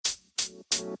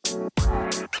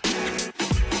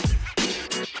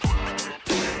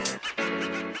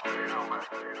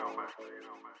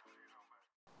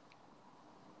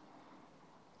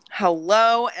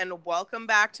Hello and welcome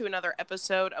back to another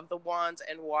episode of the Wands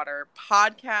and Water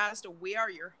podcast. We are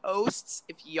your hosts.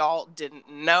 If y'all didn't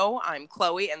know, I'm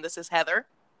Chloe and this is Heather.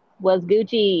 Was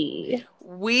Gucci.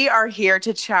 We are here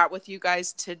to chat with you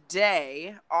guys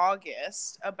today,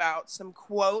 August, about some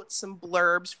quotes, some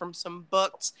blurbs from some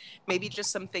books, maybe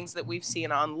just some things that we've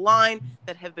seen online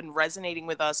that have been resonating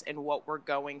with us and what we're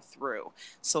going through.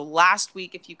 So last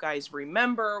week, if you guys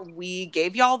remember, we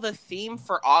gave y'all the theme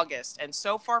for August. And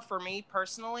so far for me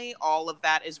personally, all of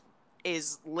that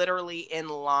is literally in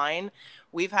line.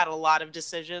 We've had a lot of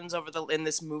decisions in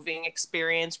this moving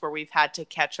experience where we've had to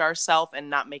catch ourselves and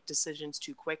not make decisions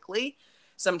too quickly.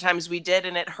 Sometimes we did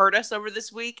and it hurt us over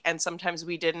this week, and sometimes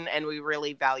we didn't and we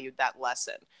really valued that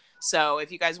lesson. So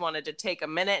if you guys wanted to take a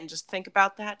minute and just think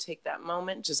about that, take that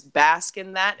moment, just bask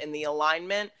in that, in the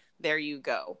alignment, there you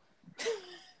go.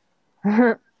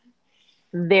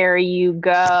 There you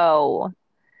go.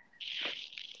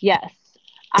 Yes.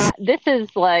 This is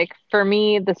like, for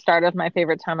me, the start of my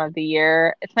favorite time of the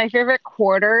year. It's my favorite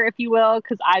quarter, if you will,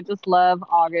 because I just love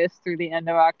August through the end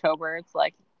of October. It's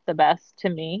like the best to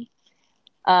me.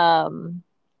 So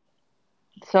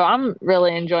I'm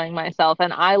really enjoying myself,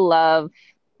 and I love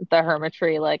the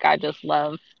hermitry. Like, I just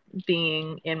love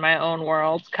being in my own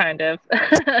world, kind of.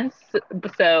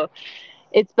 So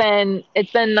it's been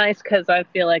nice because I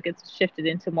feel like it's shifted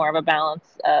into more of a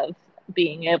balance of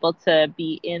being able to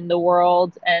be in the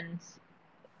world and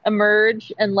emerge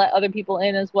and let other people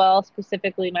in as well,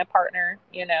 specifically my partner,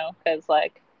 because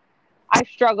like I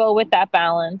struggle with that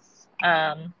balance,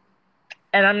 and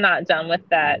I'm not done with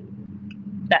that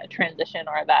transition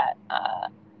or that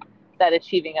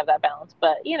achieving of that balance,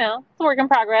 but it's a work in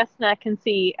progress, and I can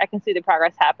see the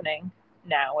progress happening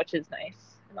now, which is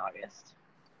nice in August.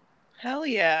 Hell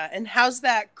yeah. And how's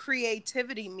that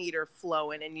creativity meter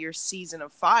flowing in your season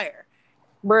of fire?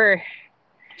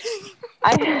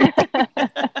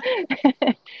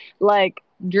 Like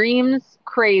dreams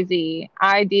crazy,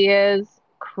 ideas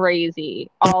crazy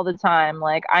all the time.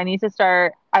 Like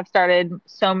I've started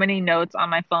so many notes on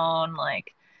my phone,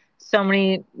 like so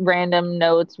many random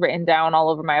notes written down all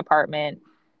over my apartment.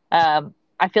 I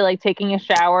feel like taking a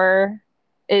shower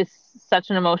is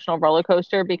such an emotional roller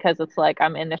coaster because it's like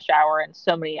I'm in the shower and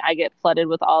I get flooded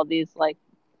with all these like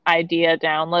idea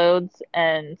downloads,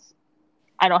 and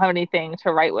I don't have anything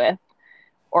to write with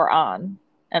or on,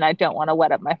 and I don't want to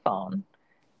wet up my phone.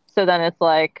 So then it's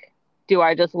like, do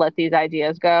I just let these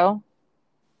ideas go,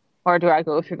 or do I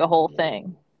go through the whole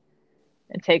thing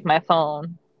and take my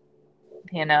phone,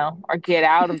 or get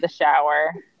out of the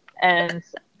shower? And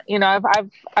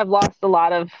I've lost a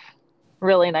lot of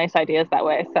really nice ideas that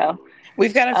way. So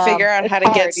we've got to figure out how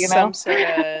to get some sort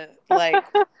of like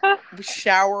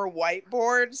shower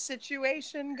whiteboard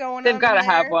situation going They've on. They've got to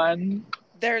have one.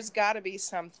 There's got to be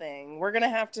something. I'm gonna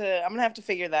have to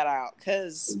figure that out,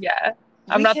 because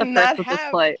I'm not the first with this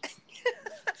plate.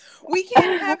 We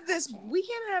can't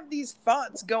have these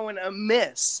thoughts going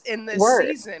amiss in this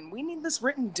season. We need this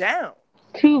written down.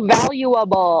 Too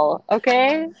valuable,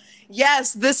 okay?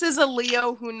 Yes, this is a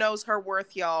Leo who knows her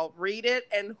worth, y'all. Read it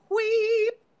and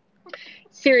weep.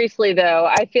 Seriously,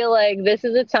 though, I feel like this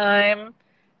is a time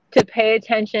to pay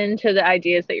attention to the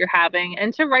ideas that you're having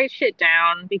and to write shit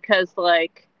down, because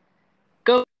like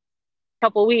go a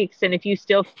couple weeks, and if you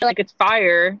still feel like it's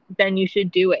fire, then you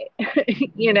should do it.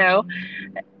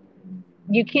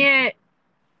 You can't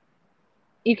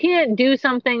do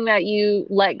something that you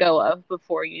let go of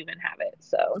before you even have it.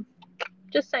 So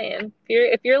just saying,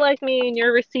 if you're like me and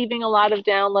you're receiving a lot of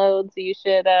downloads, you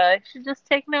should just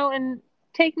take note and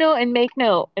make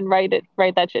note and write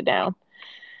that shit down.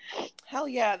 Hell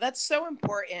yeah, that's so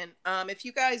important. If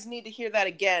you guys need to hear that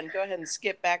again, go ahead and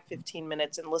skip back 15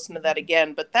 minutes and listen to that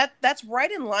again. But that's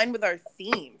right in line with our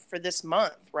theme for this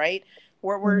month, right?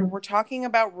 Where we're talking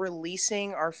about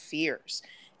releasing our fears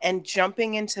and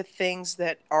jumping into things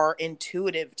that are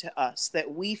intuitive to us,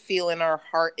 that we feel in our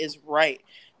heart is right,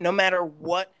 no matter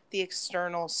what the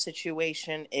external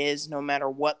situation is, no matter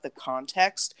what the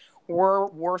context.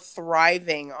 We're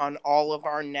thriving on all of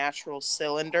our natural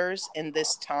cylinders in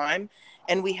this time,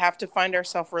 and we have to find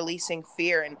ourselves releasing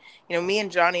fear. And me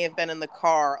and Johnny have been in the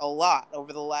car a lot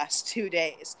over the last 2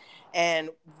 days, and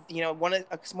one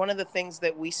of the things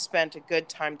that we spent a good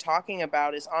time talking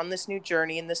about is on this new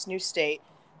journey in this new state.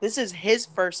 This is his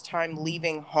first time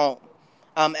leaving home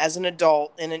as an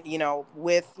adult, and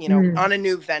on a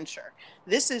new venture.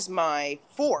 This is my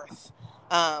fourth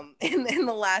in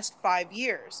the last 5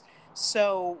 years.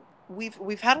 So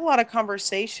we've had a lot of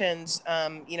conversations,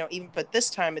 even, but this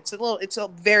time it's a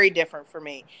very different for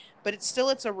me, but it's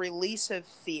a release of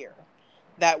fear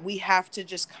that we have to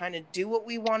just kind of do what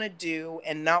we want to do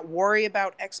and not worry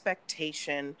about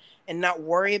expectation and not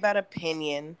worry about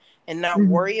opinion and not Mhm.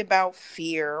 worry about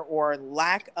fear or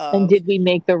lack And of. did we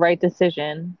make the right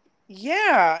decision?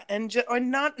 Yeah, or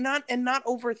not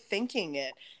overthinking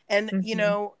it. And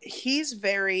Hmm. he's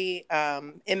very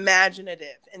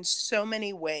imaginative in so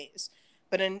many ways.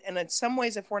 But in some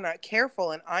ways, if we're not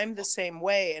careful, and I'm the same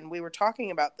way, and we were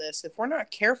talking about this, if we're not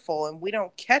careful and we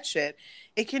don't catch it,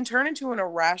 it can turn into an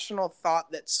irrational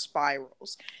thought that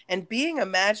spirals. And being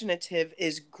imaginative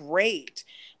is great,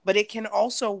 but it can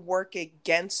also work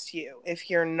against you if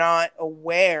you're not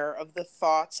aware of the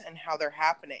thoughts and how they're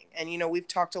happening. And we've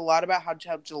talked a lot about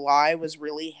how July was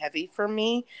really heavy for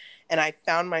me, and I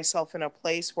found myself in a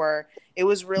place where it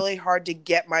was really hard to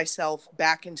get myself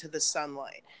back into the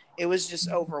sunlight. It was just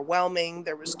overwhelming.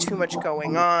 There was too much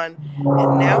going on.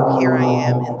 And now here I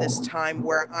am in this time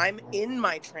where I'm in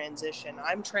my transition.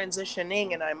 I'm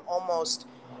transitioning and I'm almost,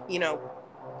 you know,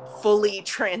 fully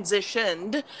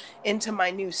transitioned into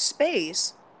my new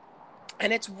space.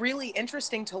 And it's really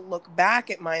interesting to look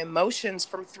back at my emotions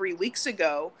from 3 weeks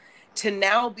ago to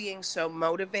now being so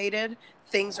motivated.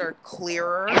 Things are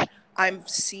clearer. I'm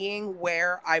seeing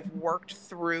where I've worked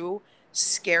through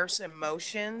scarce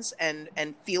emotions and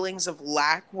feelings of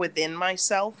lack within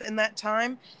myself in that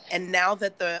time. And now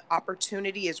that the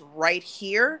opportunity is right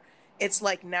here, it's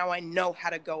like now I know how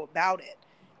to go about it.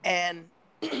 And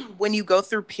when you go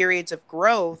through periods of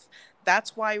growth,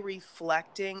 that's why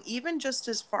reflecting, even just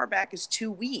as far back as 2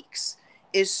 weeks,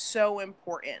 is so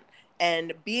important.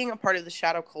 And being a part of the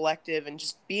Shadow Collective and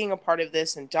just being a part of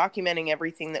this and documenting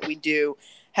everything that we do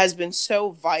has been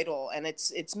so vital. And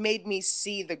it's made me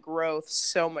see the growth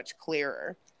so much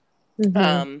clearer. Hmm.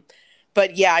 Um,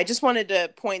 but yeah, I just wanted to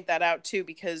point that out too,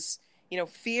 because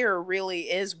fear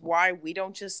really is why we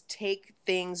don't just take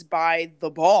things by the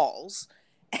balls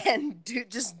and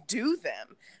do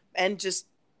them and just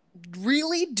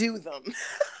really do them.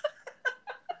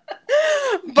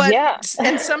 but Yeah.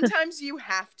 and sometimes you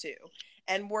have to,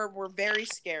 and we're very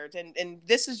scared, and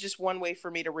this is just one way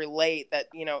for me to relate that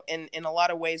in a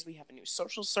lot of ways we have a new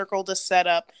social circle to set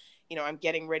up. I'm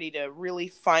getting ready to really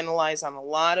finalize on a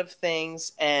lot of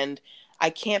things, and I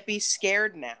can't be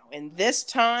scared now. In this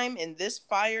time, in this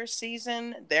fire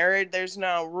season, there's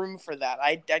no room for that.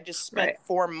 I just spent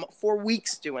Right. 4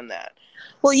 weeks doing that.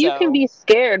 Well, you can So be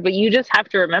scared, but you just have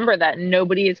to remember that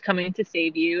nobody is coming to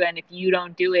save you. And if you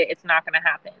don't do it, it's not going to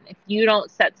happen. If you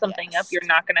don't set something up, yes. you're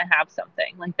not going to have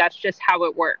something. Like, that's just how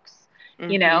it works,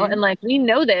 Mm-hmm. And like, we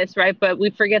know this, right? But we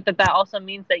forget that that also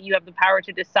means that you have the power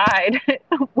to decide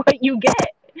what you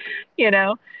get, you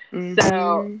know? So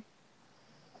Mm-hmm.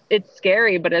 it's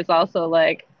scary, but it's also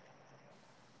like,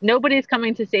 nobody's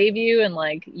coming to save you. And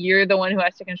like, you're the one who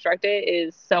has to construct it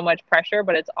is so much pressure,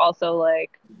 but it's also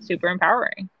like super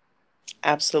empowering.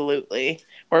 Absolutely.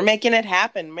 We're making it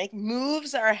happen. Make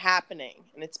moves are happening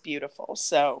and it's beautiful.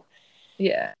 So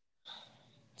Yeah.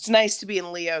 it's nice to be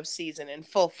in Leo season in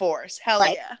full force. Hell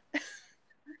Like, yeah.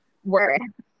 word.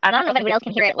 I don't know if anybody else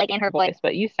can hear it like in her voice,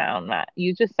 but you sound Matt.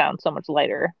 You just sound so much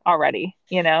lighter already.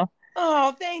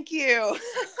 Oh, thank you.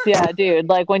 Yeah, dude.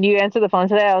 Like when you answered the phone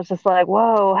today, I was just like,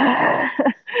 whoa,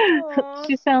 Aw.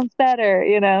 she sounds better.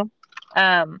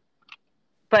 Um,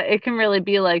 but it can really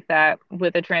be like that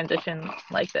with a transition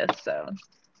like this, so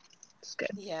it's good.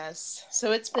 Yes.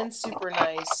 So it's been super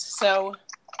nice. So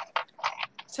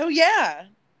yeah.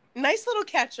 Nice little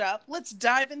catch up. Let's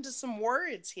dive into some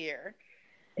words here.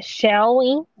 Shall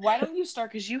we? Why don't you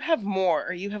start? Because you have more,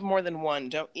 or you have more than one,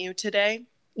 don't you, today?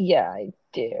 Yeah, I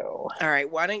do. All right,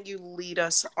 why don't you lead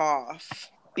us off? All right.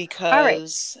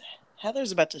 Because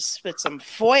Heather's about to spit some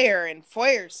foyer in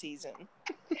foyer season.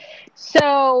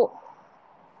 So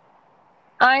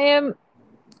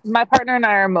my partner and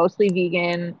I are mostly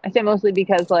vegan. I say mostly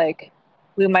because like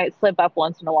we might slip up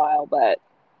once in a while, but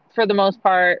for the most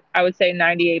part, I would say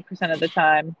 98% of the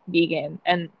time vegan.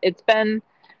 And it's been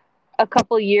a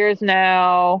couple years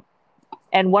now.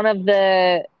 And one of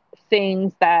the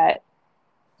things that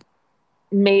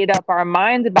made up our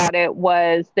minds about it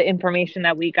was the information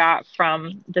that we got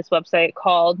from this website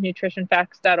called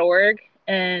nutritionfacts.org.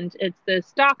 And it's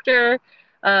this doctor,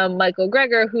 Michael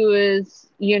Greger, who is,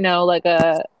 like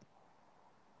a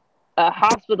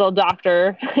hospital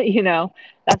doctor,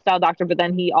 that style doctor, but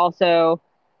then he also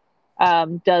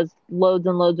does loads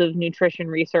and loads of nutrition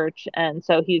research. And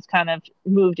so he's kind of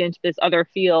moved into this other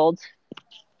field,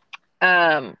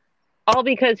 um, all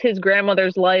because his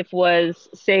grandmother's life was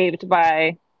saved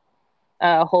by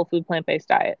whole food plant-based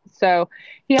diet. So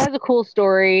he has a cool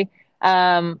story,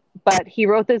 but he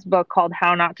wrote this book called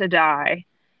How Not to Die,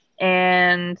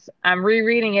 and I'm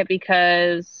rereading it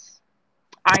because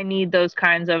I need those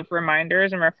kinds of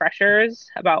reminders and refreshers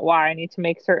about why I need to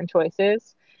make certain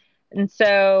choices. And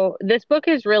so this book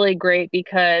is really great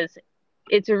because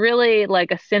it's really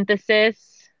like a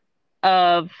synthesis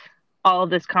of all of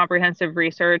this comprehensive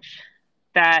research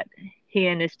that he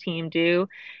and his team do.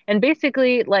 And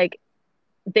basically, like,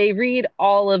 they read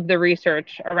all of the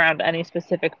research around any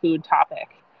specific food topic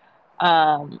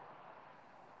um,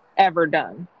 ever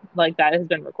done, like that has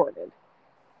been recorded.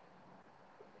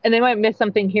 And they might miss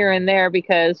something here and there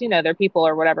because, you know, they're people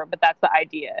or whatever, but that's the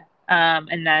idea.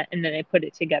 And then they put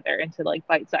it together into like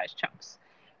bite-sized chunks.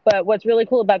 But what's really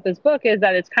cool about this book is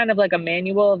that it's kind of like a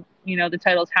manual. You know, the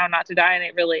title is How Not to Die, and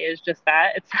it really is just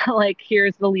that. It's like,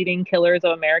 here's the leading killers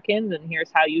of Americans, and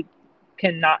here's how you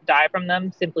can not die from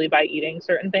them simply by eating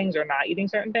certain things or not eating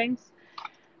certain things.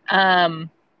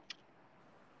 And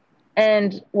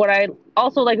what I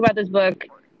also like about this book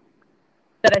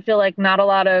that I feel like not a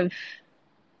lot of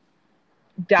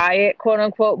diet, quote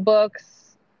unquote,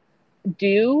 books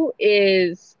do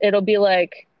is it'll be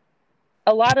like,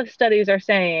 a lot of studies are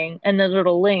saying, and then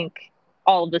it'll link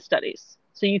all of the studies.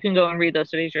 So you can go and read those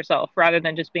studies yourself rather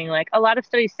than just being like, a lot of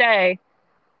studies say.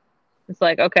 It's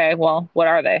like, okay, well, what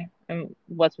are they? And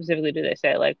what specifically do they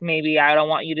say? Like, maybe I don't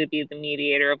want you to be the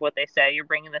mediator of what they say. You're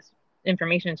bringing this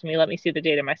information to me. Let me see the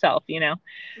data myself, you know?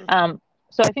 Mm-hmm.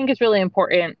 So I think it's really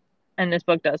important, and this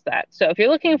book does that. So if you're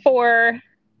looking for,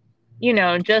 you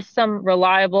know, just some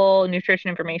reliable nutrition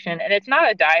information, and it's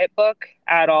not a diet book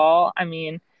at all. I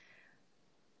mean,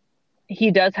 he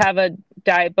does have a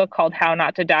diet book called How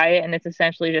Not to Diet, and it's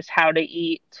essentially just how to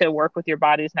eat to work with your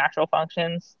body's natural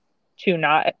functions to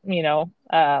not, you know,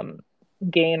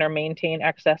 gain or maintain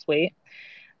excess weight.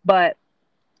 But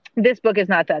this book is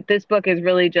not that. This book is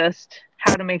really just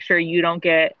how to make sure you don't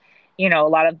get, you know, a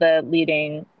lot of the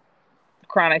leading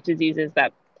chronic diseases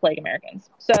that plague Americans.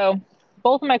 So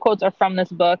both of my quotes are from this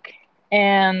book,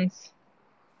 and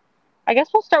I guess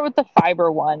we'll start with the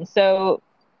fiber one. So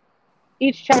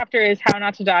each chapter is how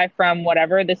not to die from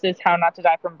whatever. This is how not to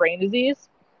die from brain disease.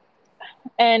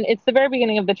 And it's the very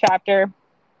beginning of the chapter,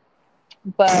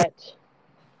 but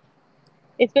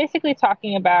it's basically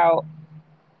talking about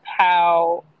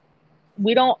how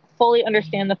we don't fully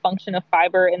understand the function of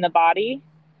fiber in the body,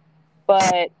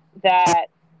 but that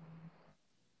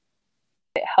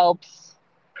it helps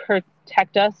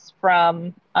protect us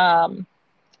from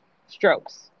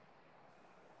strokes.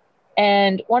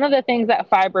 And one of the things that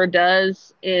fiber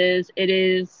does is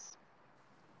it's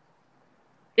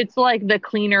like the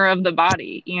cleaner of the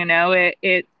body, you know,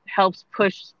 it helps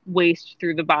push waste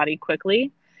through the body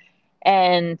quickly.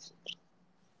 And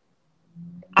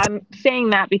I'm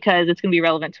saying that because it's going to be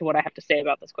relevant to what I have to say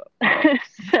about this quote.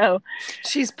 So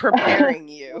she's preparing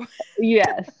you.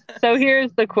 Yes. So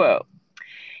here's the quote.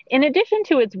 In addition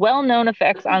to its well-known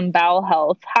effects on bowel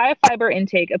health, high fiber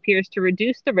intake appears to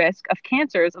reduce the risk of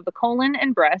cancers of the colon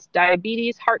and breast,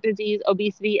 diabetes, heart disease,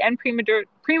 obesity, and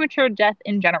premature death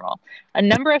in general. A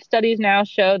number of studies now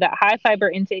show that high fiber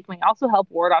intake may also help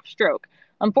ward off stroke.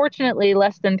 Unfortunately,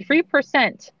 less than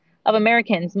 3% of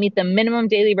Americans meet the minimum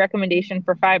daily recommendation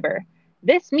for fiber.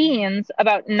 This means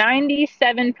about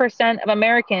 97% of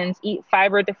Americans eat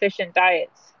fiber-deficient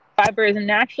diets. Fiber is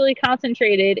naturally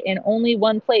concentrated in only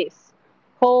one place: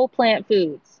 whole plant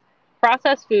foods.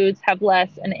 Processed foods have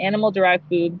less, and animal-derived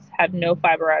foods have no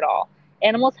fiber at all.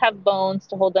 Animals have bones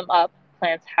to hold them up.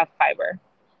 Plants have fiber.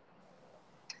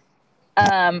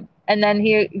 And then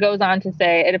he goes on to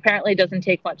say, it apparently doesn't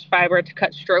take much fiber to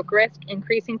cut stroke risk.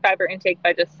 Increasing fiber intake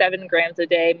by just 7 grams a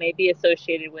day may be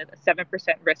associated with a 7%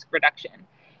 risk reduction.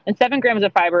 And 7 grams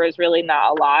of fiber is really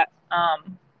not a lot.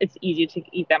 It's easy to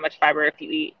eat that much fiber if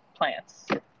you eat plants,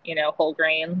 you know, whole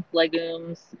grain,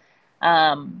 legumes,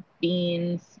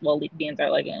 beans. Well, beans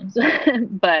are legumes,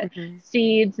 but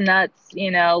seeds, nuts, you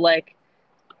know, like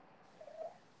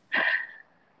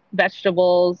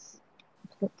vegetables,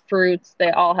 fruits, they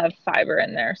all have fiber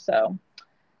in there. So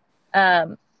I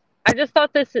just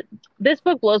thought this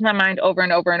book blows my mind over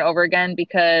and over and over again,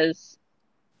 because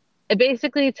it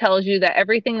basically tells you that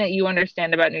everything that you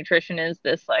understand about nutrition is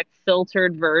this like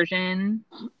filtered version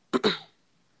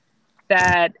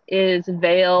that is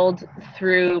veiled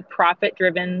through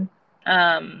profit-driven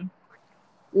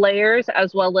layers,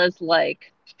 as well as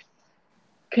like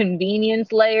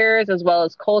convenience layers, as well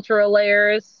as cultural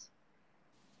layers.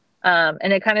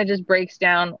 And it kind of just breaks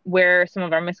down where some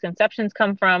of our misconceptions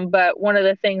come from. But one of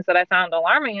the things that I found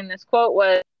alarming in this quote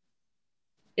was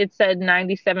it said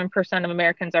 97% of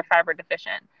Americans are fiber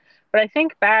deficient. But I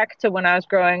think back to when I was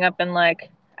growing up and like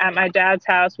at my dad's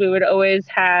house, we would always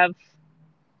have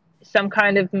some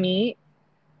kind of meat,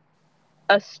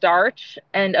 a starch,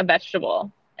 and a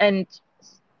vegetable. And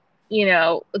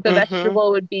the Mm-hmm.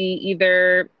 vegetable would be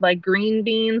either like green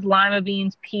beans, lima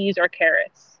beans, peas, or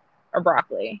carrots or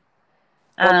broccoli.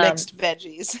 Or Um, mixed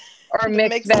veggies. or The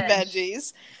mixed mixed veg.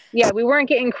 veggies. Yeah, we weren't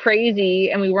getting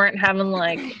crazy and we weren't having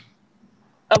like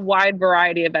a wide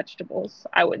variety of vegetables,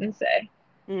 I wouldn't say.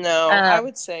 No, I Um,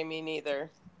 would say me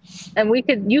neither. and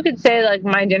you could say like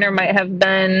my dinner might have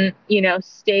been,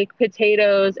 steak,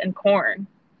 potatoes, and corn.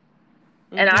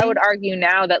 And I would Mm-hmm. argue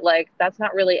now that like that's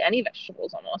not really any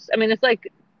vegetables almost. I mean, it's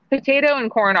like potato and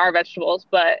corn are vegetables,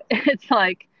 but it's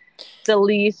like the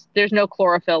least there's no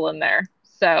chlorophyll in there.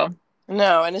 So,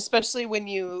 No, and especially when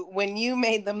you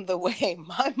made them the way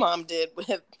my mom did with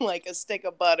like a stick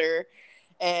of butter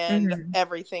and mhm.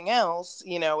 everything else,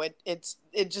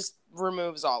 it just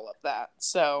removes all of that.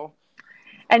 So,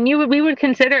 And we would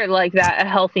consider like that a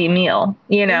healthy meal,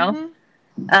 you know?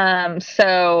 mhm.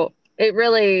 So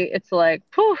it's like,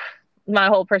 poof, my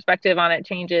whole perspective on it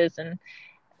changes. And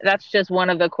that's just one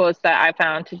of the quotes that I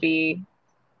found to be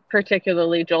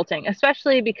particularly jolting,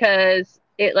 especially because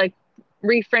it like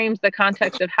reframes the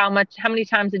context of how many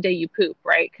times a day you poop,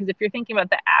 right? Because if you're thinking about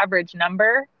the average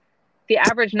number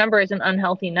is an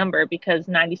unhealthy number because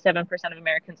 97% of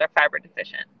Americans are fiber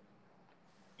deficient.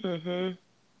 Mhm.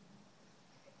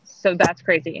 So that's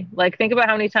crazy. Like, think about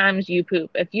how many times you poop.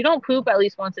 If you don't poop at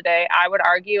least once a day, I would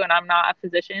argue, and I'm not a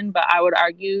physician, but I would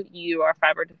argue you are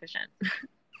fiber deficient.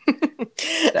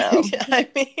 So, I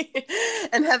mean,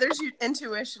 and Heather's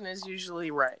intuition is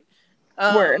usually right.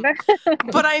 word.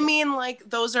 But I mean, like,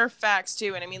 those are facts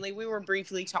too. And I mean, like, we were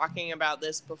briefly talking about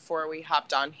this before we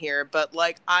hopped on here, but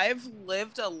like, I've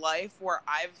lived a life where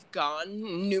I've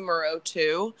gone numero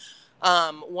two,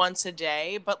 once a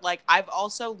day. But like, I've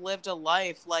also lived a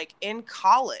life like in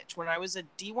college when I was a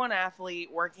D1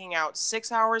 athlete, working out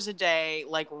 6 hours a day,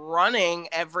 like running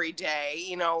every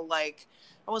day, like,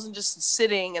 I wasn't just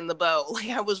sitting in the boat. Like,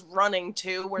 I was running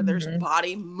too, where there's Mhm.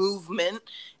 body movement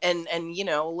and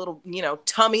a little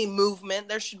tummy movement.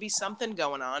 There should be something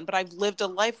going on. But I've lived a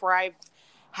life where I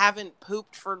haven't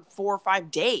pooped for 4 or 5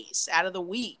 days out of the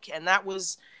week, and that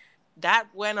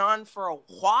went on for a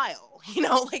while.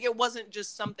 Like, it wasn't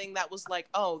just something that was like,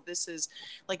 oh, this is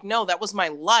like, no, that was my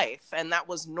life and that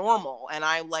was normal. And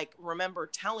I like remember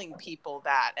telling people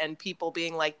that and people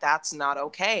being like, that's not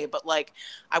okay. But like,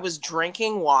 I was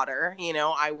drinking water,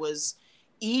 I was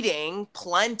eating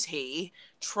plenty,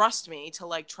 trust me, to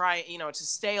like try, to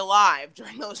stay alive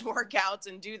during those workouts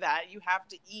and do that, you have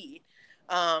to eat.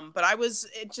 But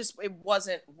it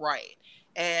wasn't right.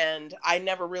 And I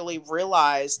never really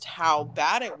realized how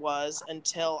bad it was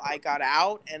until I got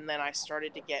out, and then I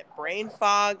started to get brain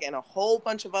fog and a whole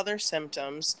bunch of other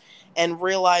symptoms, and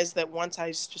realized that once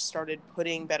I just started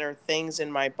putting better things in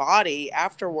my body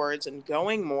afterwards and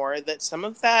going more, that some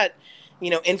of that,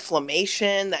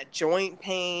 inflammation, that joint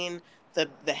pain,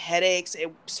 the headaches, it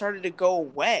started to go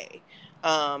away.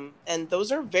 And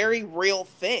those are very real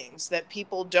things that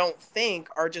people don't think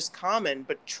are just common,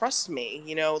 but trust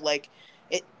me, like,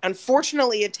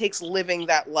 unfortunately, it takes living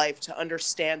that life to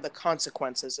understand the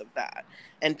consequences of that.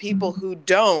 And people Mhm. who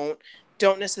don't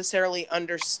necessarily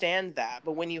understand that.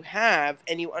 But when you have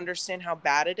and you understand how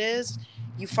bad it is,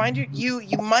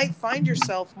 you might find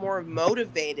yourself more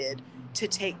motivated to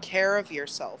take care of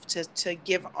yourself, to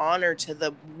give honor to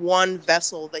the one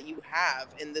vessel that you have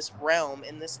in this realm,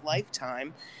 in this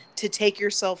lifetime, to take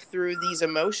yourself through these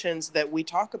emotions that we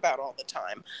talk about all the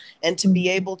time, and to be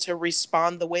Mhm. able to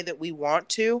respond the way that we want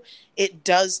to. It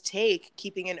does take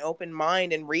keeping an open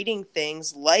mind and reading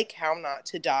things like How Not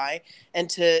to Die, and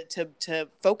to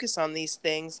focus on these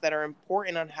things that are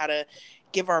important on how to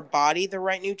give our body the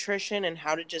right nutrition and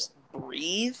how to just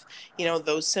breathe.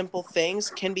 Those simple things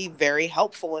can be very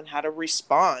helpful in how to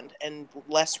respond and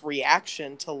less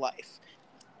reaction to life.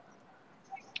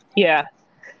 Yeah,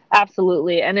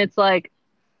 absolutely. And it's like,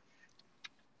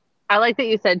 I like that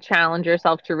you said challenge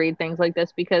yourself to read things like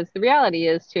this because the reality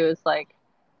is, too, is like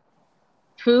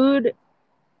food,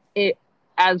 it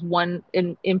as one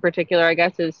in particular, I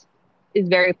guess, is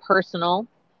very personal.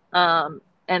 And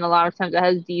a lot of times it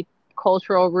has deep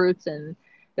cultural roots and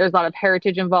there's a lot of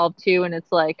heritage involved too. And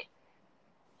it's like,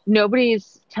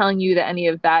 nobody's telling you that any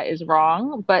of that is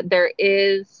wrong, but there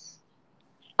is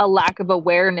a lack of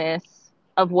awareness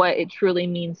of what it truly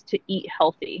means to eat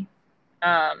healthy.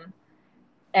 Um,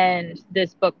 and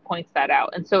this book points that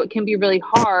out. And so it can be really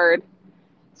hard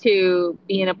to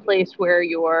be in a place where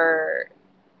you're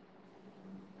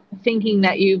thinking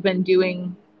that you've been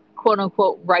doing quote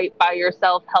unquote right by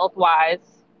yourself health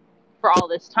wise for all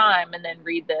this time and then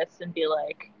read this and be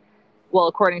like, well,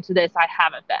 according to this, I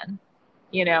haven't been,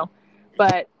 you know,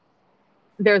 but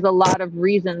there's a lot of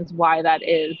reasons why that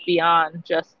is beyond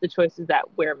just the choices that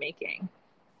we're making.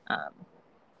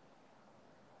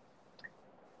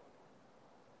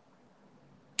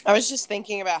 I was just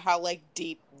thinking about how like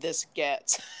deep this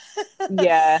gets.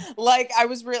 Yeah. Like I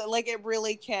was really like it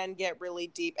really can get really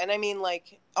deep. And I mean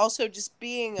like also just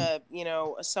being a, you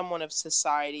know, someone of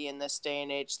society in this day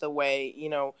and age, the way, you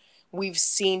know, we've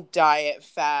seen diet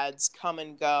fads come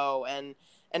and go and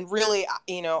really,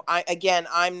 you know,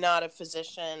 I'm not a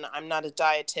physician, I'm not a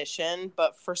dietitian,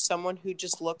 but for someone who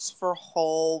just looks for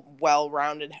whole,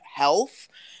 well-rounded health,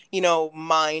 you know,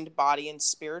 mind, body, and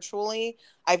spiritually,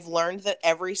 I've learned that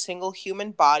every single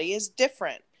human body is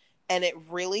different. And it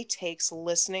really takes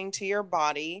listening to your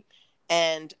body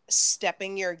and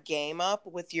stepping your game up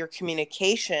with your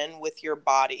communication with your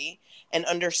body and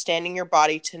understanding your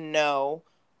body to know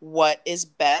what is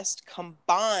best,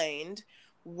 combined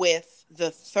with the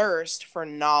thirst for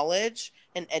knowledge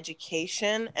and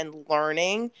education and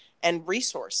learning and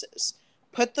resources.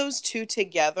 Put those two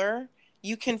together,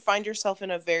 you can find yourself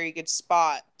in a very good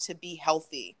spot to be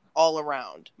healthy all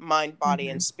around, mind, body,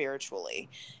 and spiritually.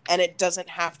 And it doesn't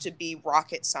have to be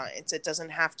rocket science. It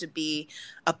doesn't have to be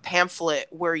a pamphlet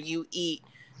where you eat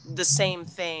the same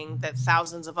thing that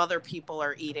thousands of other people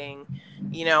are eating,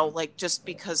 you know, like just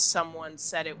because someone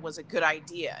said it was a good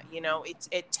idea. You know,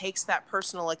 it takes that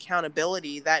personal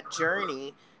accountability, that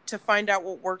journey, to find out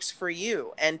what works for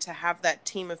you and to have that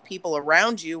team of people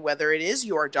around you, whether it is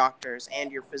your doctors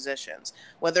and your physicians,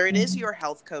 whether it is your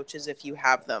health coaches if you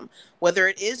have them, whether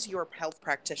it is your health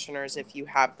practitioners if you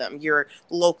have them, your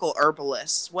local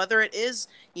herbalists, whether it is,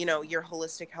 you know, your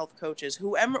holistic health coaches,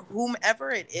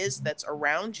 whomever it is that's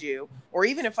around you, or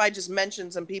even if I just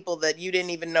mentioned some people that you didn't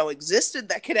even know existed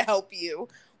that could help you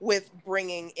with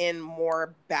bringing in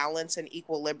more balance and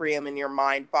equilibrium in your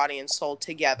mind, body, and soul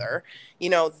together, you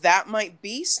know, that might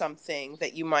be something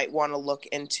that you might want to look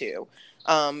into.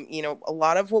 You know, a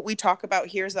lot of what we talk about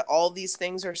here is that all these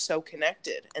things are so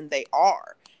connected, and they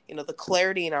are. You know, the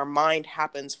clarity in our mind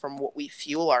happens from what we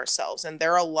fuel ourselves. And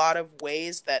there are a lot of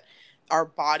ways that our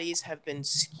bodies have been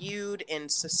skewed in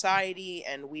society,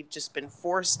 and we've just been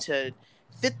forced to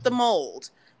fit the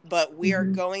mold. But we are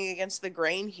going against the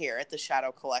grain here at the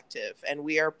Shadow Collective, and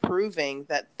we are proving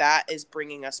that that is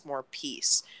bringing us more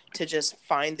peace, to just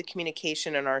find the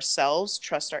communication in ourselves,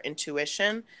 trust our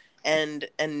intuition, and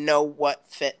know what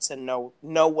fits and know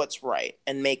what's right,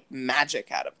 and make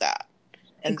magic out of that.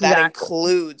 And that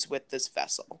includes with this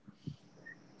vessel.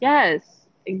 Yes,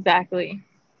 exactly.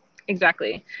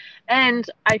 Exactly. And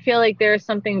I feel like there's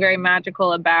something very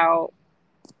magical about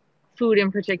food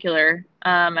in particular.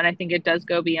 And I think it does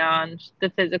go beyond the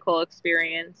physical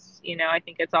experience. You know, I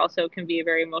think it's also can be a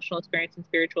very emotional experience and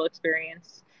spiritual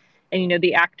experience. And, you know,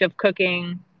 the act of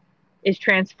cooking is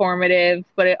transformative,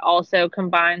 but it also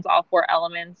combines all four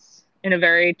elements in a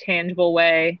very tangible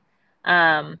way.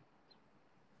 And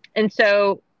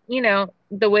so, you know,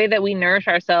 the way that we nourish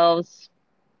ourselves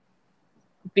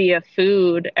via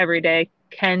food every day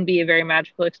can be a very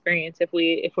magical experience if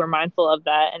we're mindful of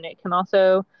that. And it can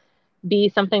also be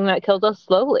something that kills us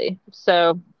slowly.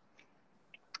 So,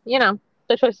 you know,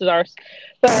 the choice is ours.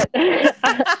 But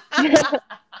the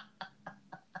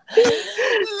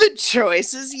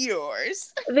choice is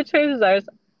yours. The choice is ours.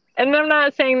 And I'm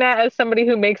not saying that as somebody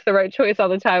who makes the right choice all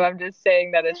the time. I'm just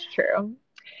saying that it's true.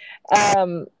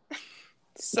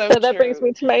 So that brings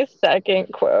me to my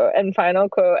second quote and final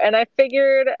quote. And I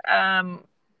figured,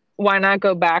 why not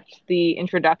go back to the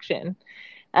introduction?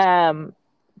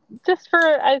 Just for,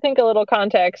 I think, a little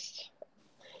context.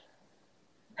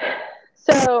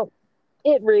 So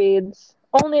it reads,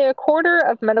 only a quarter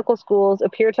of medical schools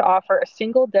appear to offer a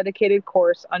single dedicated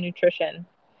course on nutrition.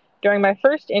 During my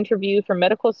first interview for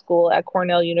medical school at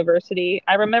Cornell University,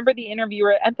 I remember the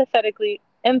interviewer emphatically,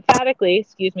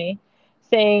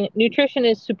 saying nutrition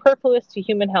is superfluous to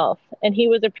human health, and he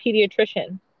was a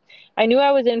pediatrician. I knew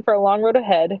I was in for a long road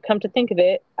ahead. Come to think of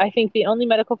it, I think the only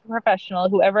medical professional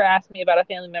who ever asked me about a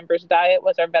family member's diet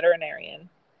was our veterinarian.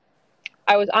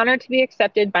 I was honored to be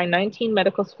accepted by 19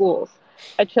 medical schools.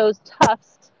 I chose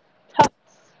Tufts,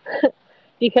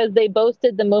 because they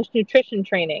boasted the most nutrition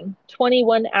training,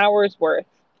 21 hours worth,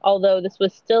 although this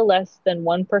was still less than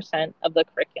 1% of the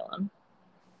curriculum.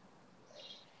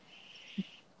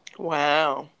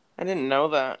 Wow. I didn't know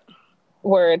that.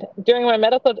 Word. During my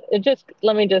medical,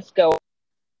 let me just go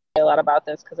a lot about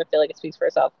this because I feel like it speaks for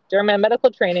itself. During my medical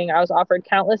training, I was offered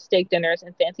countless steak dinners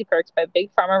and fancy perks by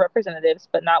big pharma representatives,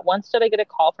 but not once did I get a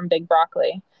call from Big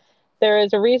Broccoli. There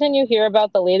is a reason you hear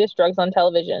about the latest drugs on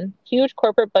television. Huge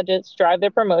corporate budgets drive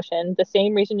their promotion. The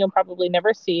same reason you'll probably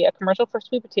never see a commercial for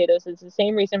sweet potatoes is the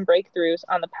same reason breakthroughs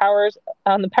on the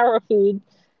power of foods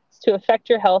to affect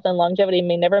your health and longevity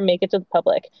may never make it to the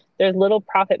public. There's little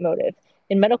profit motive.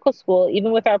 In medical school,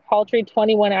 even with our paltry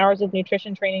 21 hours of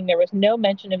nutrition training, there was no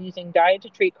mention of using diet to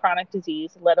treat chronic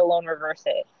disease, let alone reverse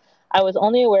it. I was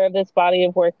only aware of this body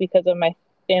of work because of my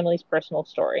family's personal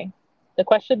story. The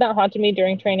question that haunted me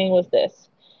during training was this: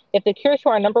 if the cure to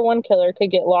our number one killer could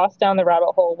get lost down the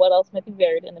rabbit hole, what else might be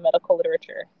buried in the medical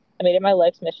literature? I made it my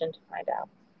life's mission to find out.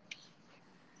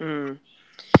 Mm.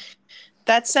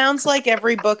 That sounds like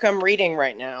every book I'm reading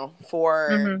right now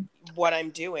for what I'm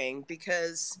doing,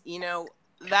 because,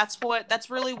 that's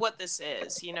really what this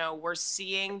is. We're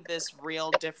seeing this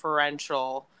real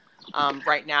differential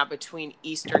right now between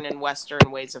Eastern and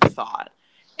Western ways of thought.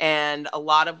 And a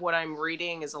lot of what I'm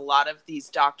reading is a lot of these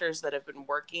doctors that have been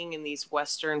working in these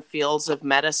Western fields of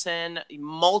medicine,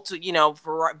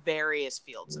 various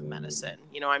fields of medicine.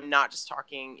 I'm not just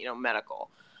talking, medical.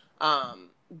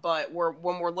 But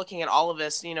when we're looking at all of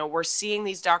this, we're seeing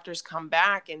these doctors come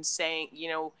back and saying,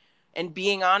 and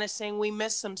being honest, saying we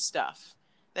missed some stuff.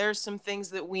 There's some things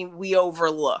that we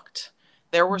overlooked.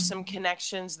 There were some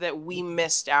connections that we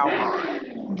missed out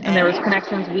on. And there was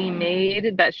connections we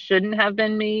made that shouldn't have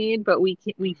been made, but we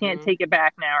can't take it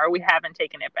back now, or we haven't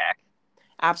taken it back.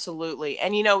 Absolutely.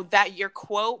 And that your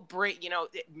quote,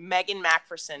 Megan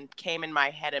Macpherson came in my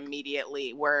head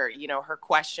immediately, where, her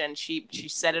question, she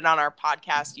said it on our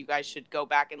podcast. You guys should go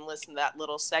back and listen to that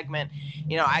little segment.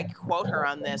 I quote her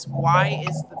on this: why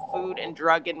is the Food and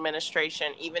Drug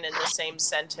Administration even in the same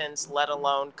sentence, let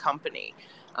alone company?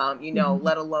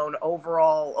 Let alone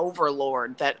overall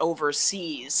overlord that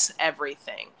oversees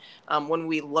everything. When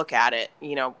we look at it,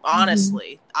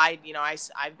 honestly, I've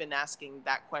been asking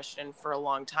that question for a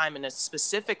long time, and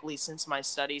specifically since my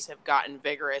studies have gotten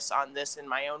vigorous on this in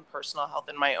my own personal health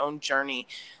and my own journey.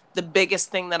 The biggest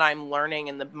thing that I'm learning,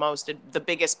 and the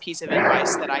biggest piece of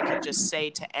advice that I could just say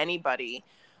to anybody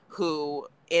who,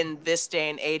 in this day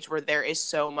and age where there is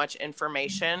so much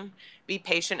information, be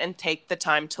patient and take the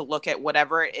time to look at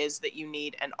whatever it is that you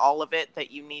need, and all of it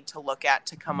that you need to look at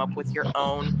to come up with your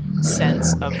own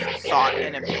sense of thought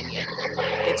and opinion.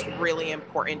 It's really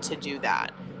important to do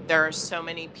that. There are so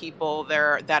many people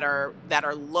there that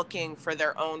are looking for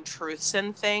their own truths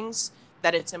and things,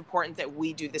 that it's important that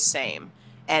we do the same.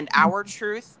 And our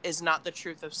truth is not the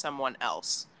truth of someone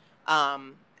else.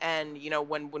 And,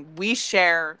 when we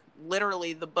share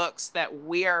literally the books that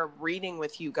we are reading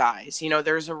with you guys,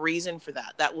 there's a reason for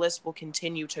that. That list will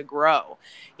continue to grow.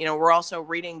 We're also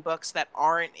reading books that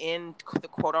aren't in the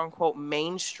quote unquote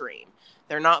mainstream.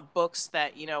 They're not books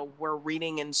that, we're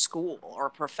reading in school, or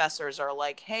professors are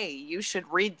like, hey, you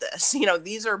should read this.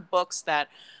 These are books that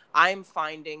I'm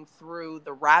finding through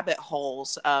the rabbit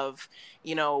holes of,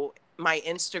 my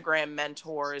Instagram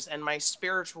mentors and my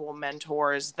spiritual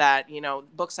mentors, that,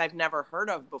 books I've never heard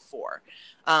of before.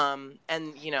 And,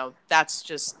 that's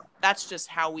just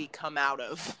how we come out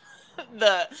of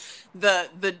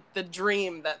the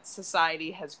dream that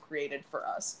society has created for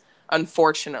us,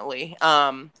 unfortunately.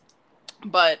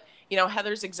 But,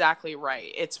 Heather's exactly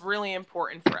right. It's really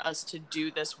important for us to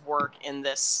do this work in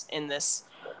this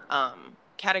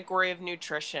category of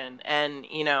nutrition. And,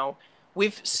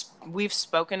 we've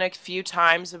spoken a few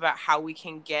times about how we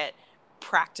can get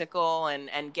practical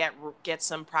and get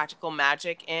some practical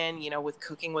magic in, with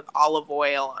cooking with olive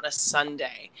oil on a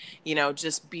Sunday,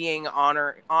 just being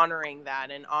honoring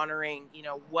that, and honoring,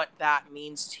 what that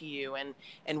means to you.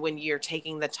 And when you're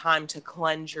taking the time to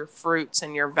cleanse your fruits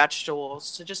and your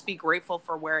vegetables, to just be grateful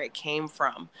for where it came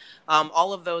from.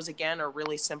 All of those, again, are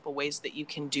really simple ways that you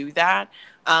can do that.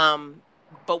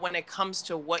 But when it comes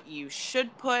to what you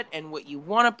should put and what you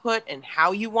want to put and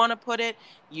how you want to put it,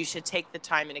 you should take the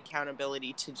time and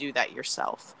accountability to do that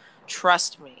yourself.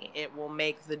 Trust me, it will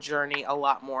make the journey a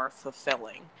lot more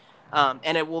fulfilling.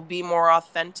 And it will be more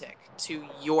authentic to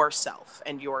yourself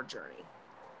and your journey.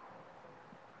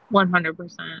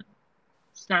 100%.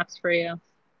 Snaps for you.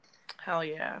 Hell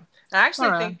yeah. I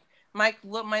actually think my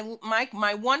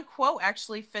one quote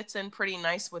actually fits in pretty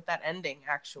nice with that ending,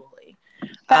 actually.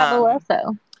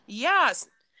 Fabuloso. Yes.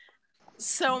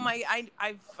 So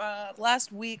I've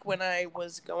last week, when I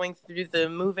was going through the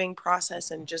moving process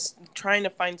and just trying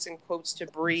to find some quotes to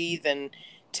breathe and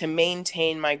to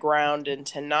maintain my ground and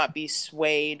to not be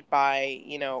swayed by,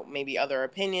 maybe other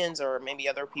opinions or maybe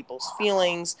other people's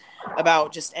feelings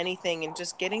about just anything, and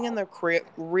just getting in the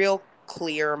real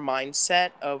clear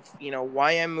mindset of,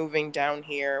 why I'm moving down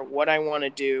here, what I want to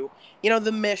do,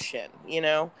 the mission,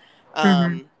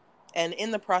 And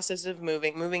in the process of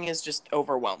moving is just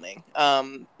overwhelming.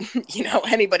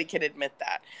 Anybody can admit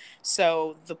that.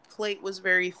 So the plate was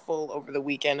very full over the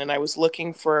weekend, and I was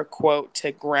looking for a quote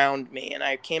to ground me. And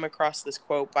I came across this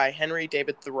quote by Henry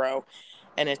David Thoreau,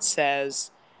 and it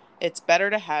says, "It's better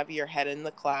to have your head in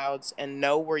the clouds and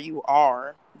know where you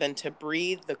are than to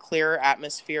breathe the clearer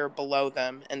atmosphere below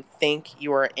them and think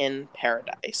you are in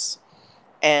paradise."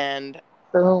 And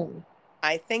Boom.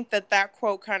 I think that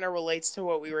quote kind of relates to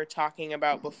what we were talking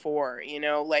about before,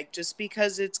 like just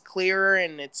because it's clearer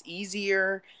and it's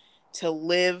easier to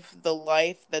live the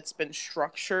life that's been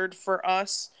structured for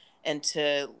us and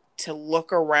to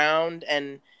look around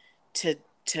and to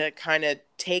to kind of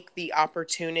take the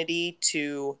opportunity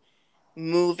to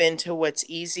move into what's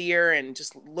easier and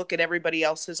just look at everybody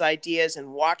else's ideas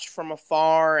and watch from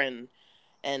afar and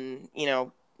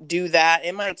do that.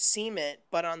 It might seem it,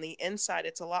 but on the inside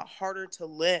it's a lot harder to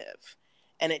live,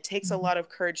 and it takes a lot of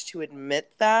courage to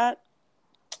admit that.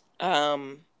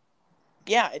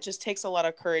 It just takes a lot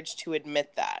of courage to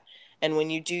admit that. And when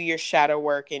you do your shadow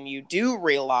work and you do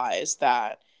realize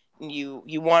that you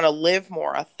want to live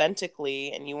more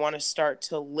authentically and you want to start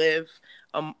to live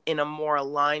in a more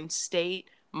aligned state,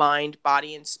 mind,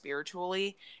 body, and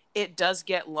spiritually, it does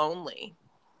get lonely.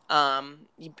 And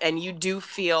you do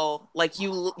feel like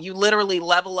you literally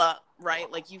level up,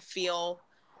 right? Like you feel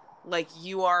like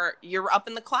you're up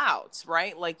in the clouds,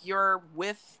 right? Like you're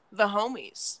with the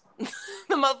homies,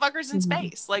 the motherfuckers in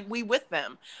space, like we with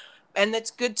them. And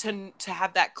it's good to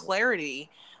have that clarity,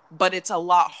 but it's a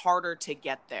lot harder to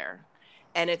get there.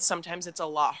 And sometimes it's a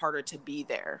lot harder to be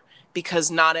there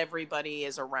because not everybody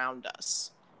is around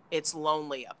us. It's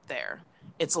lonely up there.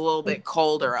 It's a little bit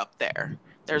colder up there.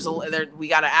 We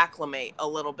got to acclimate a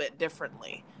little bit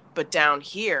differently. But down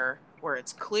here where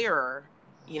it's clearer,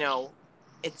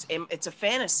 it's a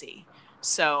fantasy.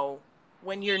 So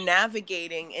when you're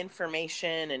navigating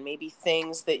information and maybe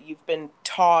things that you've been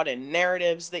taught and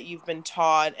narratives that you've been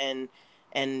taught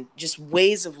and just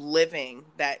ways of living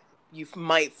that you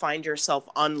might find yourself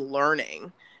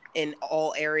unlearning in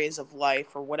all areas of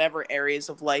life or whatever areas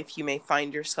of life you may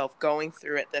find yourself going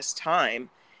through at this time,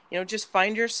 just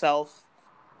find yourself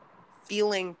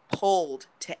feeling pulled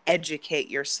to educate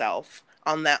yourself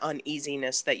on that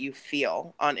uneasiness that you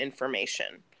feel on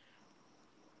information,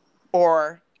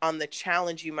 or on the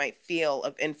challenge you might feel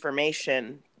of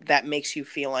information that makes you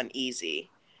feel uneasy.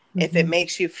 Mm-hmm. If it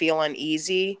makes you feel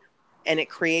uneasy and it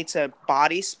creates a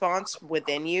body response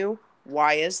within you,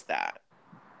 why is that?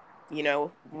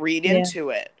 Read into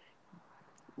it.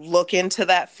 Look into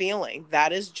that feeling.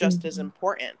 That is just as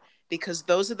important, because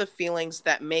those are the feelings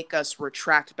that make us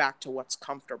retract back to what's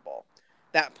comfortable,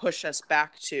 that push us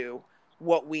back to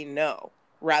what we know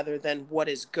rather than what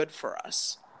is good for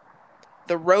us.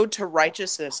 The road to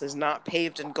righteousness is not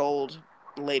paved in gold,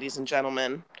 ladies and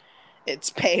gentlemen.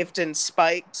 It's paved in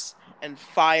spikes and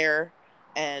fire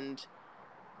and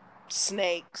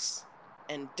snakes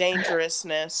and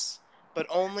dangerousness, but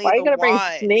only Why the you gotta bring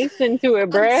snakes into it,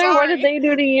 bro? What did they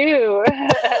do to you?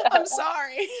 I'm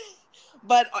sorry.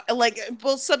 But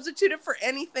we'll substitute it for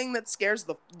anything that scares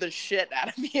the shit out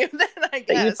of you, then I guess.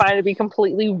 That you find to be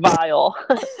completely vile.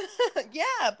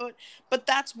 Yeah, but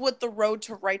that's what the road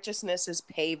to righteousness is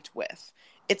paved with.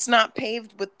 It's not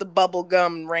paved with the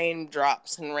bubblegum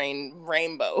raindrops and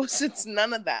rainbows. It's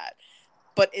none of that.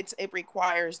 But it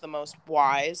requires the most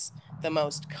wise, the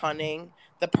most cunning,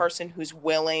 the person who's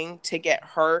willing to get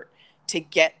hurt, to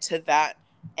get to that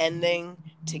ending,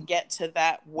 to get to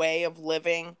that way of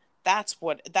living. That's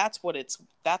what it's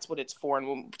for.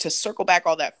 And to circle back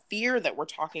all that fear that we're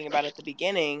talking about at the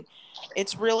beginning,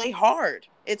 it's really hard.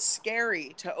 It's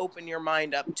scary to open your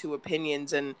mind up to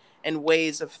opinions and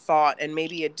ways of thought and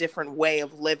maybe a different way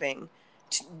of living.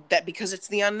 That because it's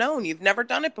the unknown. You've never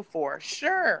done it before.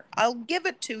 Sure, I'll give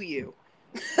it to you.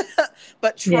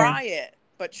 But try it.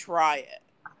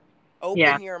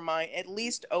 Open your mind. At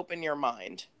least open your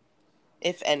mind,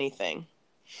 if anything.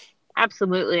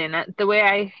 Absolutely. And the way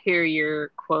I hear your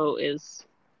quote is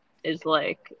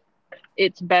like,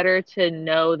 it's better to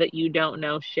know that you don't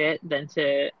know shit than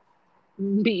to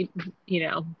be,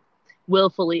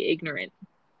 willfully ignorant.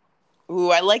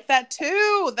 Ooh, I like that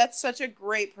too. That's such a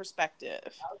great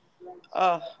perspective.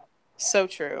 Oh, so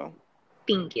true.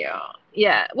 Thank you.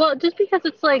 Yeah. Well, just because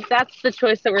it's like, that's the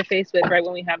choice that we're faced with, right?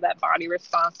 When we have that body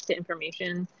response to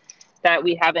information that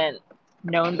we haven't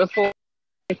known before.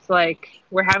 It's like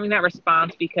we're having that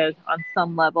response because on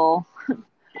some level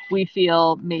we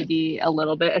feel maybe a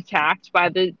little bit attacked by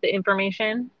the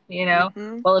information,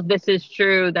 Well, if this is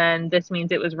true, then this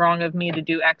means it was wrong of me to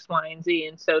do X, Y, and Z.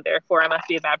 And so therefore I must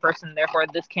be a bad person. Therefore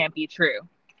this can't be true.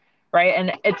 right?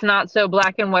 And it's not so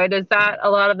black and white as that a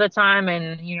lot of the time.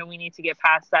 And, you know, we need to get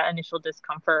past that initial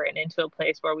discomfort and into a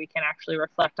place where we can actually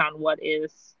reflect on what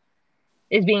is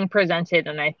being presented.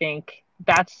 And I think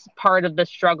that's part of the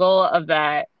struggle of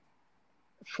that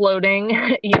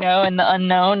floating, you know, and the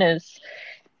unknown is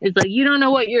like, you don't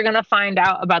know what you're going to find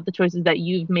out about the choices that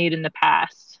you've made in the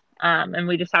past. And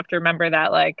we just have to remember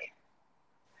that, like,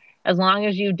 as long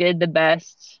as you did the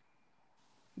best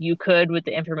you could with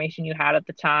the information you had at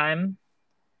the time,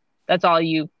 that's all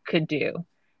you could do.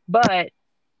 But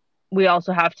we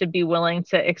also have to be willing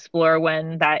to explore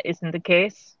when that isn't the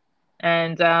case,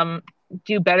 and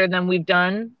do better than we've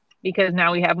done, because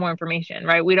now we have more information,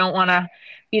 right? We don't want to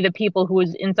be the people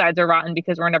whose insides are rotten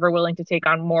because we're never willing to take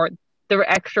on more, the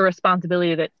extra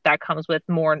responsibility that comes with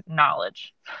more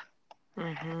knowledge.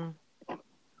 Mm-hmm.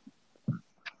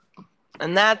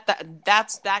 And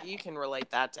that's you can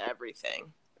relate that to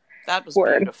everything. That was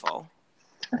Word. Beautiful.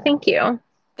 Thank you.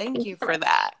 Thank you for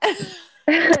that.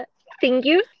 Thank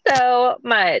you so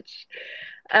much.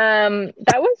 That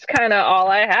was kind of all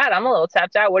I had. I'm a little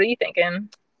tapped out. What are you thinking?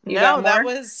 That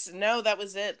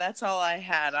was it. That's all I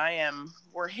had.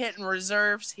 We're hitting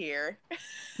reserves here.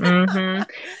 Mm-hmm.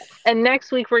 And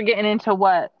next week we're getting into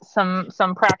what? Some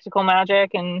practical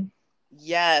magic and...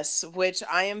 Yes, which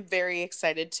I am very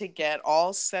excited to get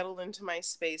all settled into my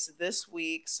space this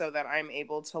week so that I'm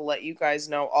able to let you guys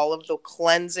know all of the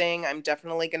cleansing. I'm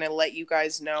definitely going to let you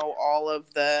guys know all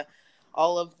of the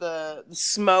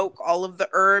smoke, all of the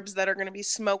herbs that are going to be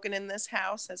smoking in this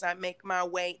house as I make my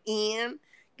way in.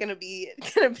 Gonna be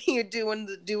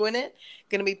doing it.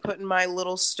 Gonna be putting my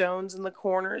little stones in the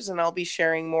corners, and I'll be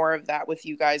sharing more of that with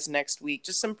you guys next week.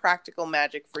 Just some practical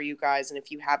magic for you guys, and if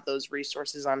you have those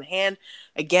resources on hand,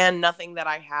 again, nothing that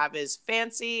I have is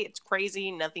fancy. It's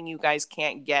crazy. Nothing you guys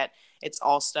can't get. It's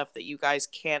all stuff that you guys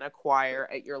can acquire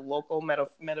at your local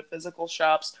metaphysical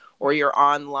shops or your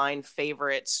online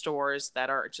favorite stores that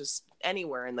are just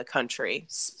anywhere in the country.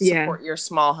 Support your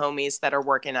small homies that are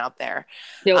working out there.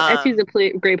 Etsy's a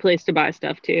great place to buy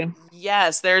stuff too.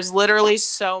 Yes, there's literally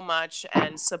so much,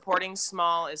 and supporting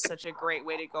small is such a great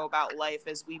way to go about life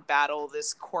as we battle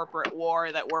this corporate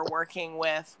war that we're working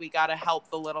with. We got to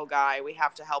help the little guy. We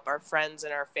have to help our friends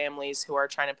and our families who are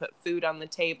trying to put food on the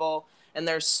table. And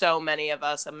there's so many of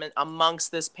us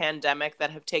amongst this pandemic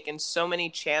that have taken so many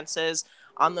chances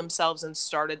on themselves and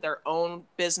started their own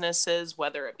businesses,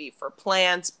 whether it be for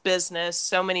plants, business,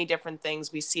 so many different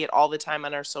things. We see it all the time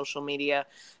on our social media.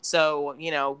 So,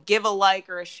 you know, give a like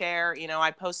or a share. You know,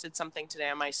 I posted something today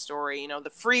on my story, you know, the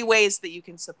free ways that you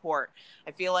can support.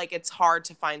 I feel like it's hard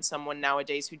to find someone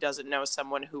nowadays who doesn't know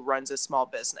someone who runs a small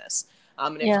business.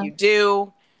 And if you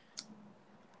do,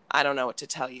 I don't know what to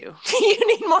tell you. You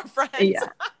need more friends. Yeah.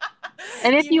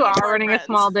 And if you are running a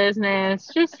small business,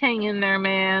 just hang in there,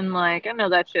 man. Like, I know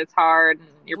that shit's hard. And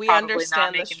you're probably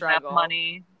not making enough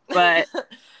money, but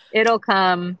it'll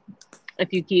come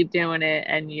if you keep doing it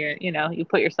and you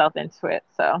put yourself into it.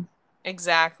 So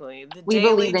exactly. We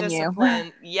believe in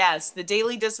you. Yes, the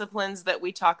daily disciplines that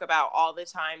we talk about all the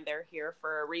time, they're here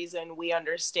for a reason. We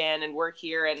understand, and we're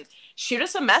here. And shoot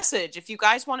us a message if you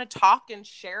guys want to talk and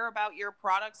share about your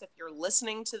products. If you're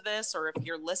listening to this, or if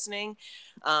you're listening,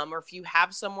 or if you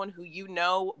have someone who you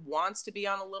know wants to be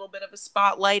on a little bit of a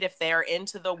spotlight, if they're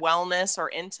into the wellness or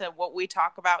into what we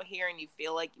talk about here, and you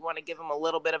feel like you want to give them a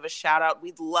little bit of a shout out,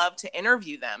 we'd love to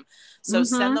interview them. So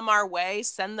send them our way.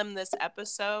 Send them this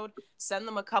episode. Send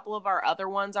them a couple of our other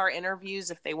ones, our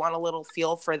interviews, if they want a little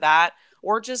feel for that,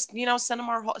 or just, send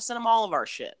them all of our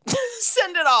shit.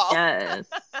 Send it all. Yes.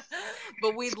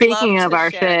 But we'd Speaking love of to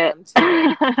our share shit.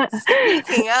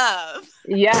 Speaking of.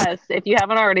 Yes. If you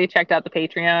haven't already checked out the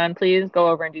Patreon, please go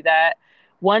over and do that.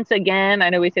 Once again,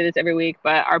 I know we say this every week,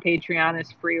 but our Patreon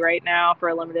is free right now for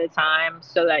a limited time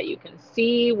so that you can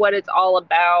see what it's all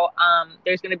about.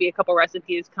 There's going to be a couple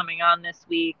recipes coming on this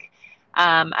week,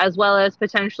 as well as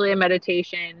potentially a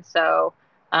meditation. So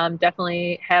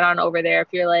definitely head on over there if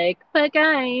you're like, but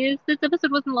guys, this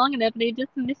episode wasn't long enough and I just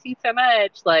miss you so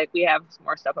much. Like, we have some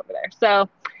more stuff over there. So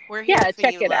we're here for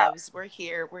check you, it loves. out. We're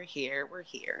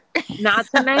here. Not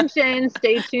to mention,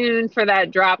 stay tuned for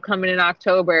that drop coming in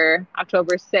October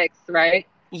 6th, right?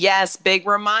 Yes, big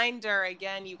reminder.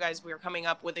 Again, you guys, we're coming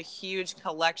up with a huge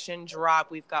collection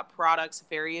drop. We've got products,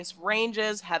 various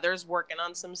ranges. Heather's working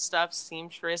on some stuff.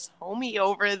 Seamstress homie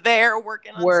over there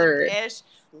working on some ish.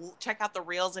 Check out the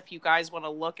reels if you guys want to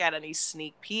look at any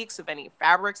sneak peeks of any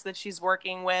fabrics that she's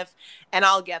working with. And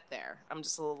I'll get there. I'm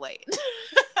just a little late.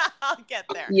 I'll get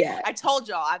there. Yeah. I told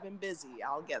y'all I've been busy.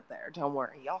 I'll get there. Don't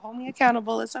worry. Y'all hold me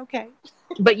accountable. It's okay.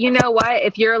 But you know what?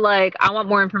 If you're like, I want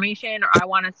more information or I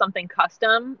wanted something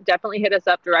custom, definitely hit us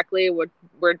up directly.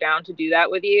 We're down to do that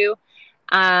with you.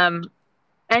 And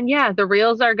yeah, the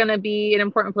reels are going to be an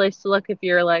important place to look if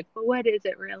you're like, well, what is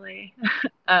it really?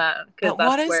 Because What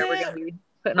that's is where we're going it? to be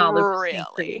putting all the sneak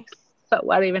Really? peeks. But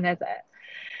what even is it?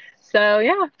 So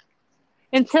yeah,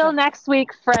 until next week,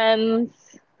 friends.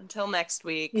 Until next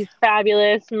week. You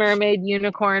fabulous mermaid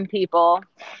unicorn people.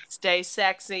 Stay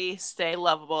sexy, stay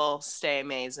lovable, stay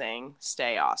amazing,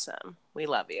 stay awesome. We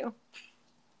love you.